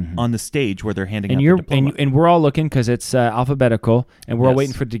shot on the stage where they're handing out the diploma. and we're all looking, because it's alphabetical, and we're all Yes.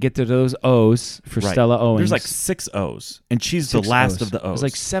 waiting for it to get to those O's for Right. Stella Owens. There's like 6 O's, and she's 6 the last O's. of the O's. There's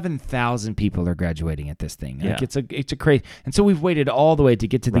like 7,000 people are graduating at this thing. Like, Yeah. it's a crazy. And so we've waited all the way to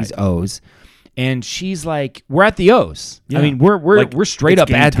get to these Right. O's. And she's like, we're at the O's. Yeah. I mean, we're straight it's up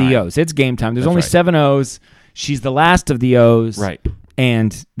game at time. the O's. It's game time. There's That's only right. 7 O's. She's the last of the O's. Right.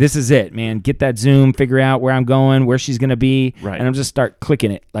 And this is it, man. Get that zoom, figure out where I'm going, where she's going to be. Right. And I'm just start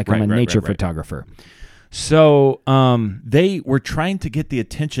clicking it like I'm Right, a right, nature right, right. photographer. So, They were trying to get the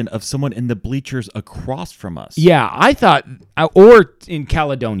attention of someone in the bleachers across from us. yeah, I thought, or in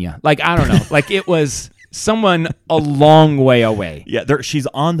Caledonia. Like, I don't know. Like, it was someone a long way away. Yeah, she's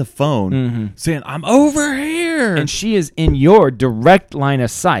on the phone saying, I'm over here. And she is in your direct line of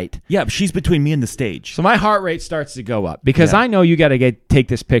sight. yeah, she's between me and the stage. So my heart rate starts to go up, because Yeah. I know you got to take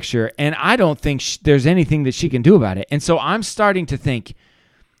this picture, and I don't think there's anything that she can do about it. And so I'm starting to think,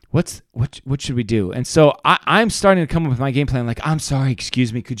 what should we do? And so I'm starting to come up with my game plan. Like, I'm sorry,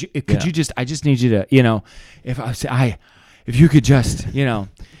 excuse me, could you just, I just need you to, if you could just,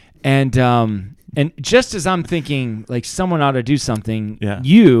 and just as I'm thinking, like, someone ought to do something,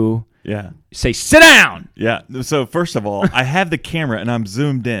 you Yeah. say, sit down. Yeah. So first of all, I have the camera and I'm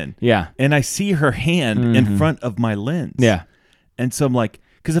zoomed in. Yeah. And I see her hand in front of my lens. Yeah. And so I'm like,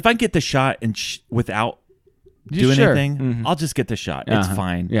 Because if I get the shot and without doing Sure. anything, I'll just get the shot. It's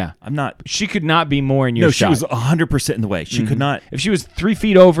fine. Yeah. I'm not. She could not be more in your No, shot. she was 100% in the way. She could not. If she was 3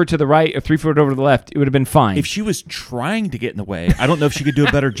 feet over to the right or 3 feet over to the left, it would have been fine. If she was trying to get in the way, I don't know if she could do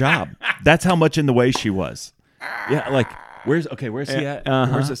a better job. That's how much in the way she was. Yeah, like where's he at?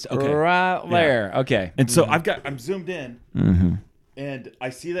 Where's this? Okay, Right there. Okay. And so I'm zoomed in, and I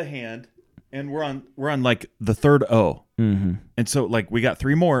see the hand, and we're on like the third O, and so like we got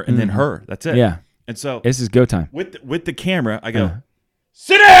 3 more, and then her. That's it. Yeah. And so This is go time. with the camera, I go,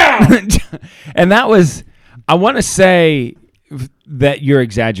 sit down. And that was, I want to say that you're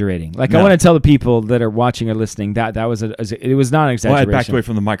exaggerating. Like, I No. want to tell the people that are watching or listening that was it was not an Well, I exaggeration. backed away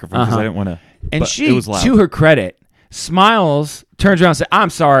from the microphone because I didn't want to. And it she, was loud. to her credit, smiles, turns around, and says,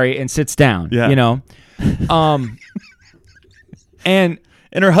 "I'm sorry," and sits down. Yeah. You know, and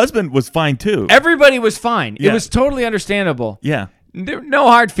And her husband was fine too. everybody was fine. It Yeah. was totally understandable. Yeah, There were no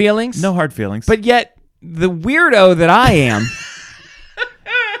hard feelings. no hard feelings. But yet, the weirdo that I am,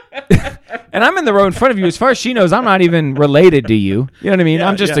 and I'm in the row in front of you. As far as she knows, I'm not even related to you. You know what I mean? Yeah,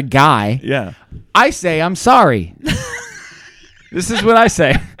 I'm just yeah. a guy. yeah, I say, I'm sorry. This is what I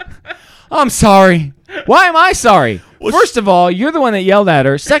say. I'm sorry. Why am I sorry? First of all, you're the one that yelled at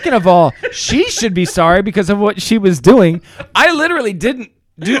her. Second of all, she should be sorry because of what she was doing. I literally didn't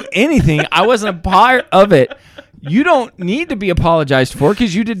do anything. I wasn't a part of it. You don't need to be apologized for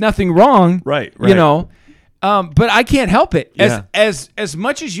because you did nothing wrong. Right, You right. know. But I can't help it. Yeah. As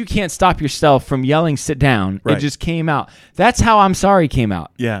much as you can't stop yourself from yelling "sit down," Right. it just came out. That's how I'm sorry came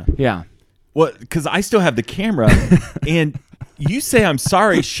out. yeah. Yeah. Well, because I still have the camera, and you say I'm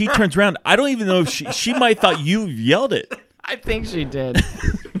sorry. She turns around. I don't even know if she might thought you yelled it. I think she did.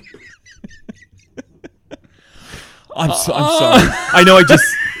 I'm sorry. I know. I just.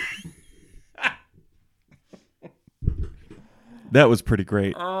 That was pretty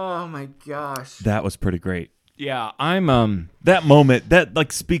great. Oh my gosh. That was pretty great. Yeah, I'm That moment that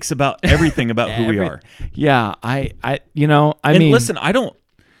like speaks about everything about who we are. Yeah, I And mean, listen, I don't,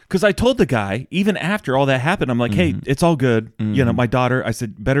 because I told the guy even after all that happened, I'm like, hey, it's all good. You know, my daughter. I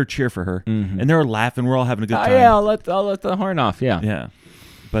said, better cheer for her, and they were laughing. We're all having a good time. yeah, I'll let the horn off. Yeah. Yeah.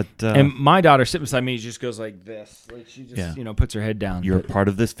 But And my daughter sitting beside me just goes like this, like she just Yeah. puts her head down. you're But, part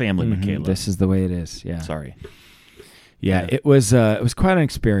of this family, Michaela. this is the way it is. Yeah. Sorry. Yeah, it was quite an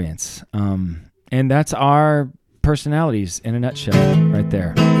experience. And that's our personalities in a nutshell, right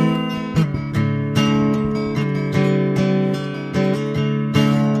there.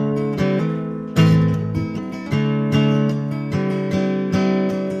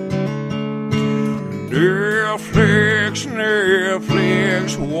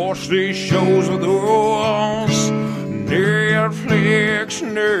 Netflix, watch these shows with us. Netflix,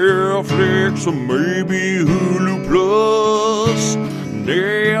 or maybe Hulu Plus.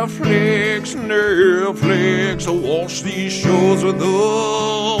 Netflix, watch these shows with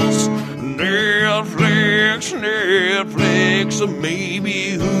us. Netflix, or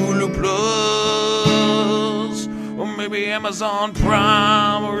maybe Hulu Plus. Or maybe Amazon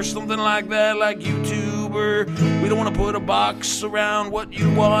Prime or something like that, like YouTube. Or we don't want to put a box around what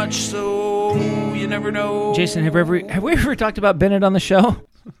you watch, so you never know. Jason, have we ever talked about Bennett on the show?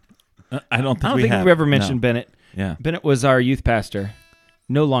 I don't think I don't we think have. we've ever mentioned No. Bennett. Yeah. Bennett was our youth pastor.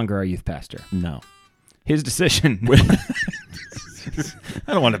 No longer our youth pastor. No. His decision.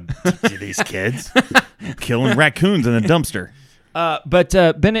 I don't want to teach these kids. Killing raccoons in a dumpster. But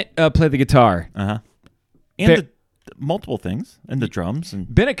Bennett played the guitar. And Fair- the multiple things. And the drums.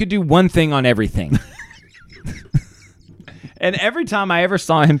 And Bennett could do one thing on everything. And every time I ever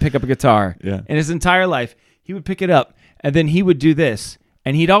saw him pick up a guitar Yeah. in his entire life, he would pick it up and then he would do this.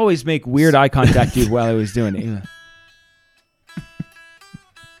 And he'd always make weird eye contact with you while he was doing it.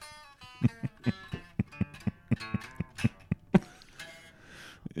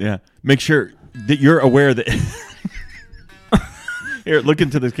 yeah. Make sure that you're aware that... Here, look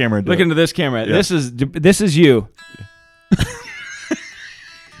into this camera. And do Look it. into this camera. Yeah. This is you.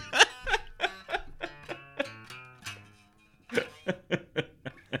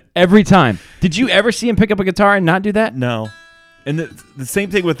 Every time. Did you ever see him pick up a guitar and not do that? No. And the same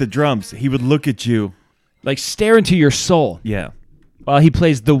thing with the drums. He would look at you. Like stare into your soul Yeah. while he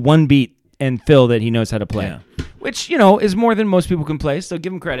plays the one beat and fill that he knows how to play. Yeah. Which, is more than most people can play, so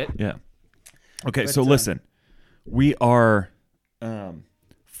give him credit. Yeah. Okay, so listen. We are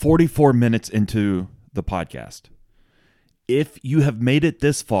 44 minutes into the podcast. If you have made it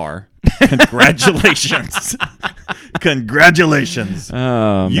this far, congratulations. Congratulations.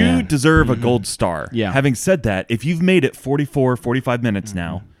 Oh, You man. deserve a gold star. Yeah. Having said that, if you've made it 45 minutes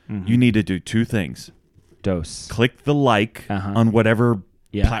now, you need to do two things. Dose. Click the like on whatever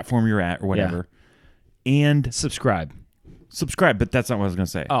platform you're at or whatever. And Subscribe. but that's not what I was going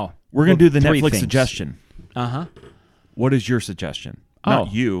to say. Oh. We're going to do the 3 Netflix things. suggestion. Uh-huh. What is your suggestion? Oh.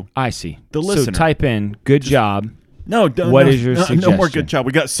 Not you. I see. The So listener. type in good job. No, What is your no more suggestion? good job.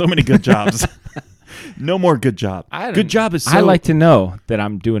 We got so many good jobs. No more good job. Good job is so... I like to know that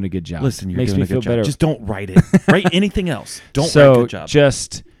I'm doing a good job. Listen, you're Makes doing me a good feel job. better. Just don't write it. Write anything else. Don't write So good job.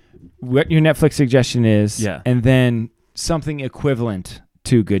 just what your Netflix suggestion is, Yeah. and then something equivalent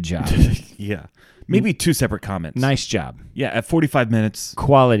to good job. Yeah. Maybe 2 separate comments. Nice job. Yeah, at 45 minutes.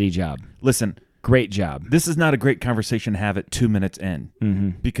 Quality job. Listen, Great job. this is not a great conversation to have at 2 minutes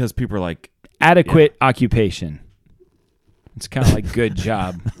in because people are like, Adequate occupation. It's kind of like good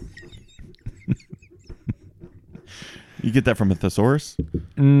job. you get that from a thesaurus?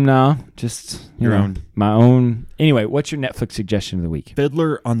 No, just Your own. My own. Anyway, what's your Netflix suggestion of the week?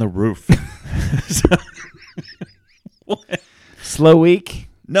 Fiddler on the Roof. What? Slow week.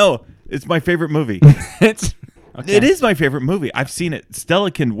 No, it's my favorite movie. It's okay. It is my favorite movie. I've seen it.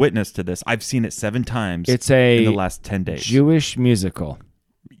 Stella can witness to this. I've seen it 7 times It's in a the last 10 days. Jewish musical.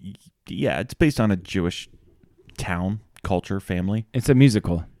 Yeah, it's based on a Jewish town, culture, family. It's a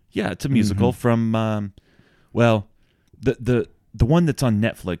musical. Yeah, it's a musical from, well, the one that's on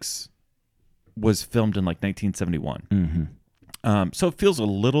Netflix was filmed in like 1971. So it feels a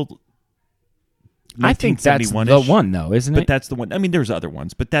little. I think that's the 1971-ish, one, though, isn't but it? that's the one. I mean, there's other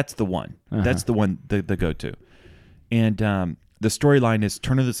ones, but that's the one. That's the one, the go-to. And the storyline is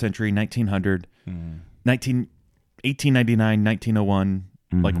turn of the century, 1900, 1899, 1901,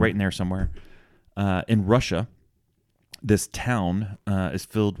 like right in there somewhere. In Russia, this town is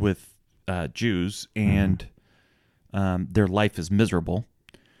filled with Jews, and their life is miserable.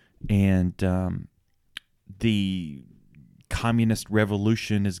 And the communist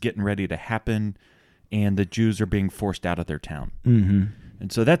revolution is getting ready to happen, and the Jews are being forced out of their town.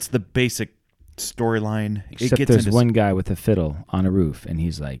 And so that's the basic storyline. Except there's one guy with a fiddle on a roof, and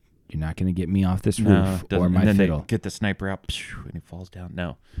he's like, "You're not going to get me off this roof or my and then fiddle." They get the sniper out, and he falls down.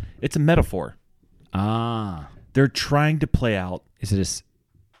 No, it's a metaphor. Ah, They're trying to play out. is it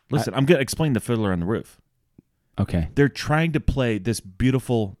Listen, I'm going to explain the Fiddler on the Roof. okay? They're trying to play this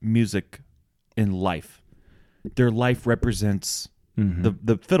beautiful music in life. Their life represents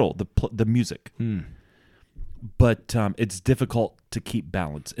the fiddle, the music. But it's difficult to keep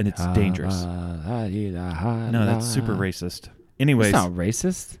balance, and it's dangerous. No, that's super racist. Anyways, It's not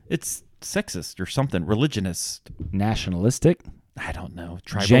racist. it's sexist or something, religionist. Nationalistic. I don't know.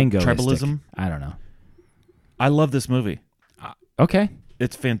 Djangoistic. Tribalism. I don't know. I love this movie. Okay.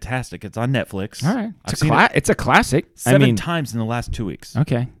 It's fantastic. It's on Netflix. All right. I've It's, seen it it's a classic. 7 times in the last 2 weeks.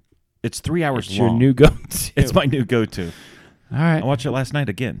 Okay. It's 3 hours It's long. your new go-to. It's my new go-to. All right. I watched it last night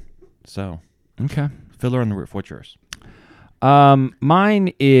again. So, Okay. Fiddler on the Roof. What's yours?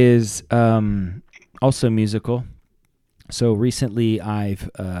 Mine is also musical. So recently I've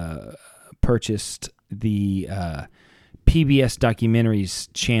purchased the PBS Documentaries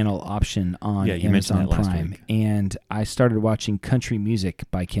channel option on Yeah, you mentioned Amazon that last Prime, week. and I started watching Country Music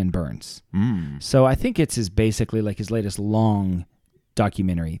by Ken Burns. Mm. So I think it's basically like his latest long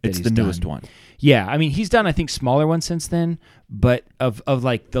documentary. That It's he's the newest done. one. Yeah, I mean he's done I think smaller ones since then, but of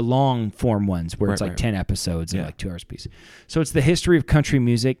like the long form ones where it's Right, like right. 10 episodes and Yeah. like 2 hours piece. So it's the history of country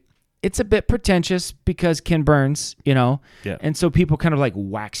music. It's a bit pretentious because Ken Burns, Yeah. and so people kind of like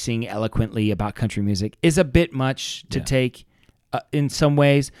waxing eloquently about country music is a bit much to Yeah. take in some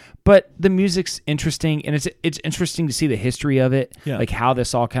ways, but the music's interesting, and it's interesting to see the history of it, Yeah. like how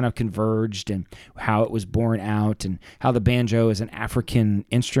this all kind of converged and how it was born out, and how the banjo is an African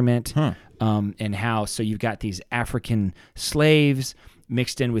instrument, and how so you've got these African slaves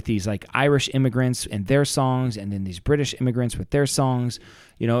mixed in with these like Irish immigrants and their songs, and then these British immigrants with their songs,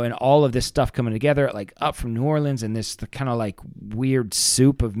 and all of this stuff coming together, like up from New Orleans, and this kind of like weird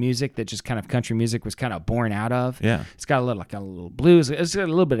soup of music that just kind of country music was kind of born out of. Yeah. It's got a little blues, it's got a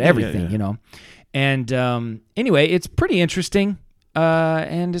little bit of everything, yeah. And anyway, it's pretty interesting,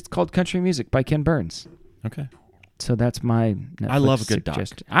 and it's called Country Music by Ken Burns. Okay. So that's my Netflix I love a good doc.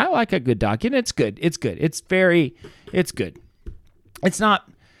 suggestion. I like a good doc, and it's good. It's good. It's good. It's not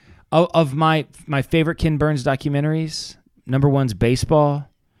of my favorite Ken Burns documentaries. Number 1's Baseball.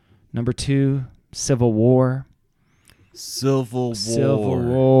 Number 2, Civil War. Civil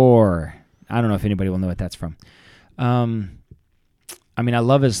War. I don't know if anybody will know what that's from. I mean, I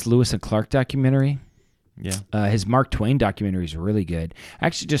love his Lewis and Clark documentary. Yeah. His Mark Twain documentary is really good. I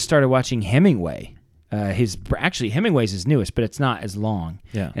actually just started watching Hemingway. Hemingway's his newest, but it's not as long.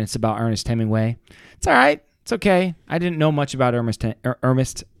 Yeah. And it's about Ernest Hemingway. It's all right. It's okay. I didn't know much about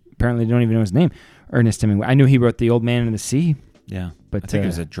Ernest. Apparently, don't even know his name. Ernest Hemingway. I knew he wrote The Old Man and the Sea. Yeah. But, I think he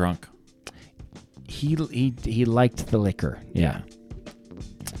was a drunk. He liked the liquor. Yeah.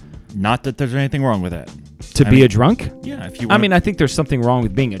 Not that there's anything wrong with that. To be a drunk? Yeah. If you I mean, I think there's something wrong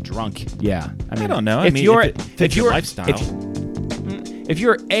with being a drunk. Yeah. I mean, don't know. If you're if your lifestyle. If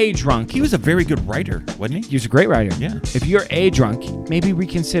you're a drunk, He was a very good writer, wasn't he? he was a great writer. Yeah. If you're a drunk, maybe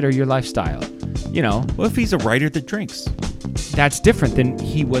reconsider your lifestyle. You know, Well, if he's a writer that drinks. that's different than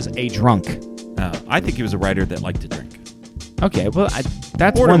he was a drunk. I think he was a writer that liked to drink. Okay, well,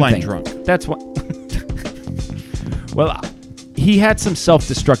 that's Borderline one thing. drunk. That's what. Well, he had some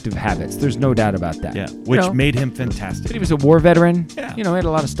self-destructive habits. There's no doubt about that. Yeah. You Which know, made him but fantastic. he was a war veteran. Yeah. You know, he had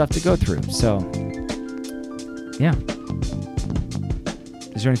a lot of stuff to go through. So, yeah.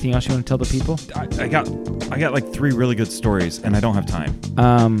 Is there anything else you want to tell the people? I got like 3 really good stories, and I don't have time.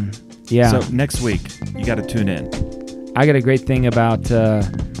 Yeah. So next week, you got to tune in. I got a great thing about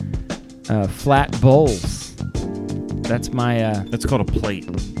flat bowls. That's my. That's called a plate.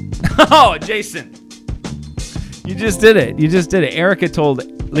 Oh, Jason. You just did it. Erica told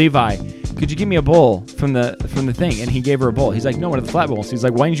Levi, "Could you give me a bowl from the thing?" And he gave her a bowl. He's like, "No, one of the flat bowls." He's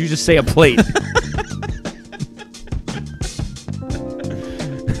like, "Why didn't you just say a plate?"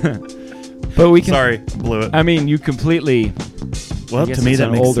 But we can. Sorry, blew it. I mean, you completely. Well, I guess to me it's that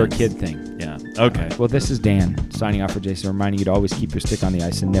an makes older sense. kid thing. Yeah. Okay. Well, this is Dan signing off for Jason, reminding you to always keep your stick on the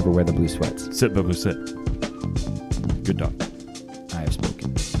ice and never wear the blue sweats. Sit, Babu, sit. Good dog.